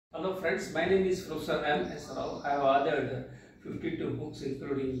Hello friends, my name is Professor M. S. Rao. I have authored 52 books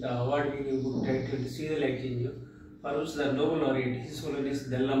including the award-winning book titled See the Light in You, for which the Nobel laureate His Holiness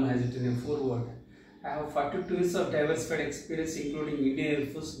Dallam has written a foreword. I have 42 years of diversified experience including Indian Air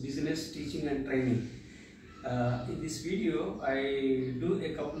Force, business, teaching and training. In this video, I do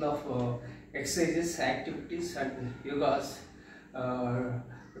a couple of exercises, activities and yogas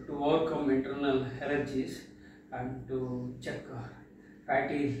to overcome internal allergies and to check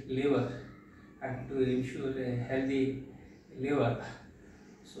fatty liver and to ensure a healthy liver.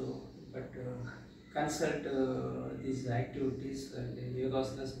 So, consult these activities and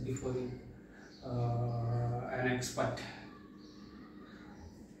yogasanas before you an expert.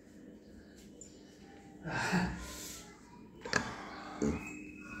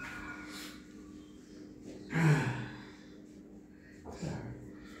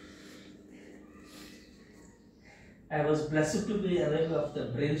 I was blessed to be alive after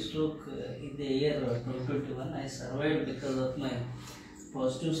brain stroke in the year 2021. I survived because of my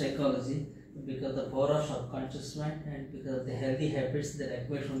positive psychology, because of the power of subconscious mind, and because of the healthy habits that I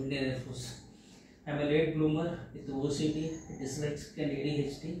acquired from Indian Air Force. I am a late bloomer with OCD, Dyslexic and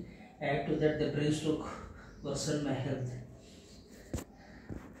ADHD. Add to that the brain stroke worsened my health.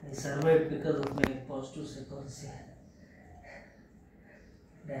 I survived because of my positive psychology.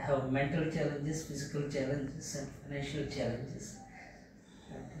 I have mental challenges, physical challenges and financial challenges.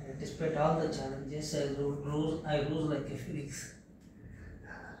 And despite all the challenges, I rose like a phoenix.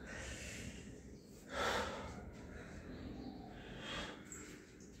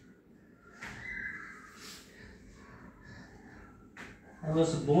 I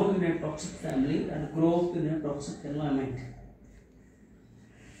was born in a toxic family and grew up in a toxic environment.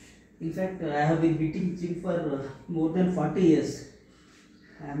 In fact, I have been hitting gym for more than 40 years.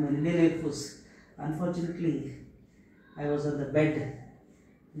 I am an Indian Air Force. Unfortunately, I was on the bed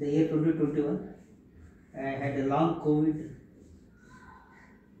in the year 2021. I had a long COVID,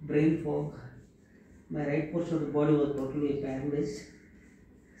 brain fog. My right portion of the body was totally paralyzed.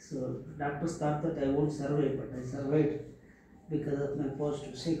 So doctors thought that I won't survive, but I survived because of my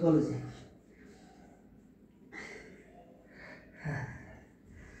positive psychology.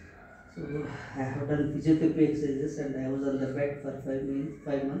 So I have done physiotherapy exercises and I was on the bed for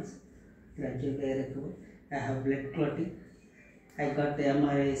 5 months. Gradually I recovered. I have blood clotting. I got the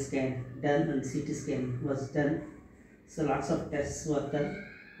MRI scan done and CT scan was done. So lots of tests were done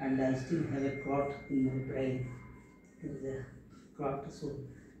and I still have a clot in my brain. There is a clot, so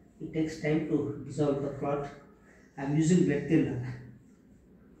it takes time to dissolve the clot. I am using blood thinner.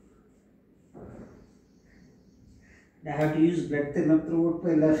 I have to use blood thinner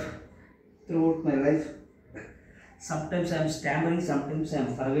throughout my life. Sometimes I am stammering, sometimes I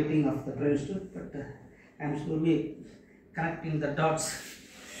am forgetting of the brain stroke, but I am slowly connecting the dots.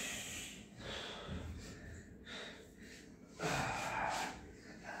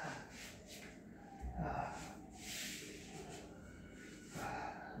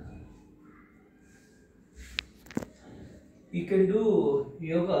 You can do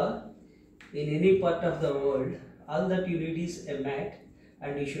yoga in any part of the world. All that you need is a mat,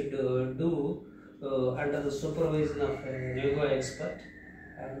 and you should do under the supervision of a yoga expert,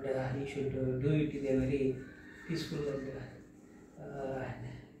 and you should do it in a very peaceful and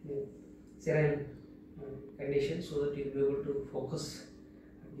serene condition, so that you will be able to focus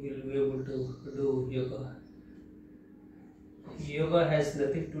and you will be able to do yoga. Yoga has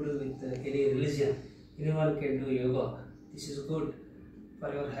nothing to do with any religion. Anyone can do yoga. This is good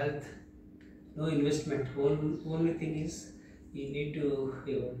for your health. No investment. Only thing is you need to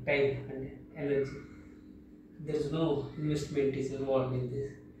your time and energy. There is no investment is involved in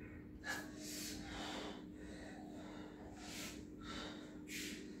this.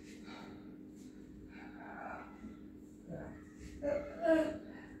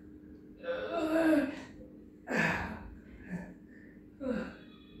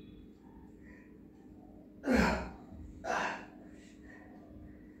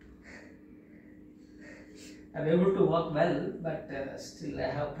 I am able to walk well, but still I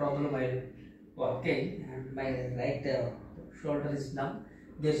have problem while walking, and my right shoulder is numb.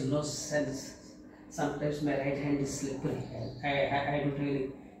 There is no sense. Sometimes my right hand is slippery. I don't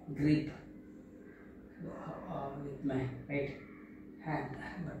really grip with my right hand,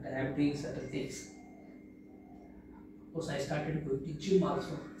 but I am doing certain things. Because I started going to gym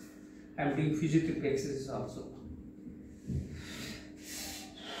also. I am doing physiotherapy exercises also.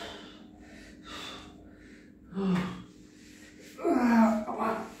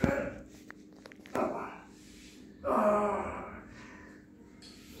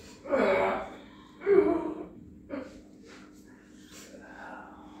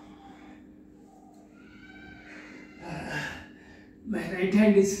 My right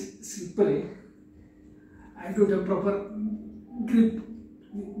hand is slippery. I don't have proper grip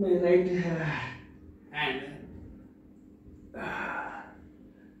with my right hand.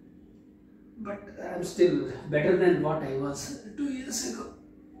 But I'm still better than what I was 2 years ago.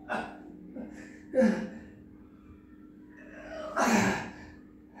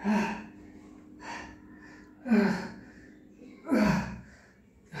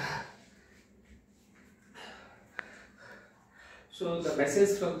 So the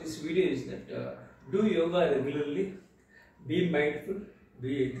message from this video is that do yoga regularly, be mindful,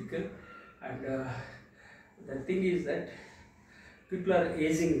 be ethical, and the thing is that people are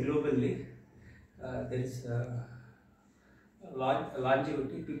aging globally. There is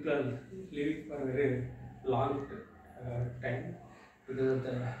longevity. People are living for a very long time because of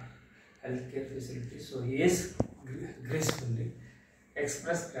the healthcare facilities. So yes, gracefully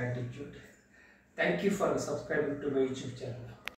express gratitude. Thank you for subscribing to my YouTube channel.